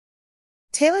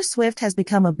Taylor Swift has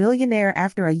become a billionaire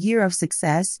after a year of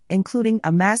success, including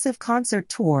a massive concert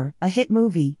tour, a hit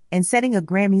movie, and setting a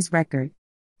Grammys record.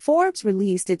 Forbes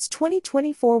released its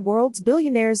 2024 World's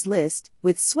Billionaires list,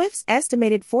 with Swift's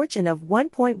estimated fortune of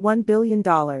 $1.1 billion.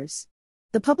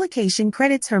 The publication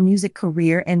credits her music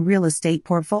career and real estate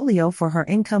portfolio for her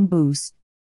income boost.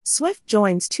 Swift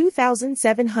joins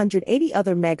 2,780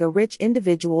 other mega-rich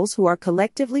individuals who are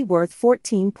collectively worth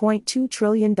 $14.2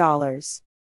 trillion.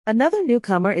 Another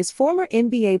newcomer is former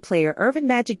NBA player Earvin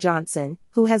Magic Johnson,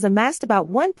 who has amassed about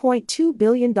 $1.2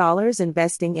 billion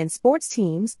investing in sports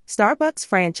teams, Starbucks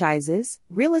franchises,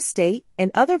 real estate,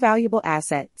 and other valuable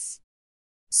assets.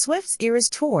 Swift's Eras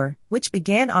Tour, which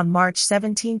began on March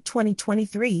 17,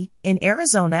 2023, in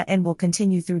Arizona and will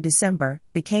continue through December,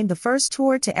 became the first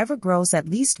tour to ever gross at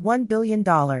least $1 billion.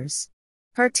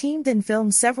 Her team then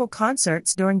filmed several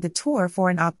concerts during the tour for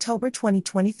an October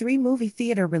 2023 movie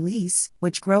theater release,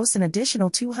 which grossed an additional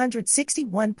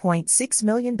 $261.6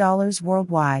 million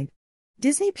worldwide.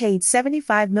 Disney paid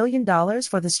 $75 million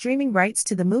for the streaming rights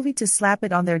to the movie to slap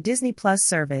it on their Disney Plus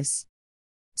service.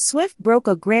 Swift broke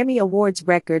a Grammy Awards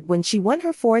record when she won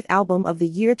her 4th Album of the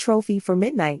Year trophy for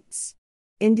Midnights.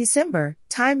 In December,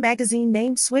 Time magazine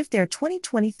named Swift their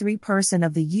 2023 Person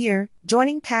of the Year,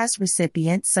 joining past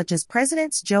recipients such as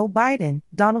Presidents Joe Biden,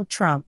 Donald Trump,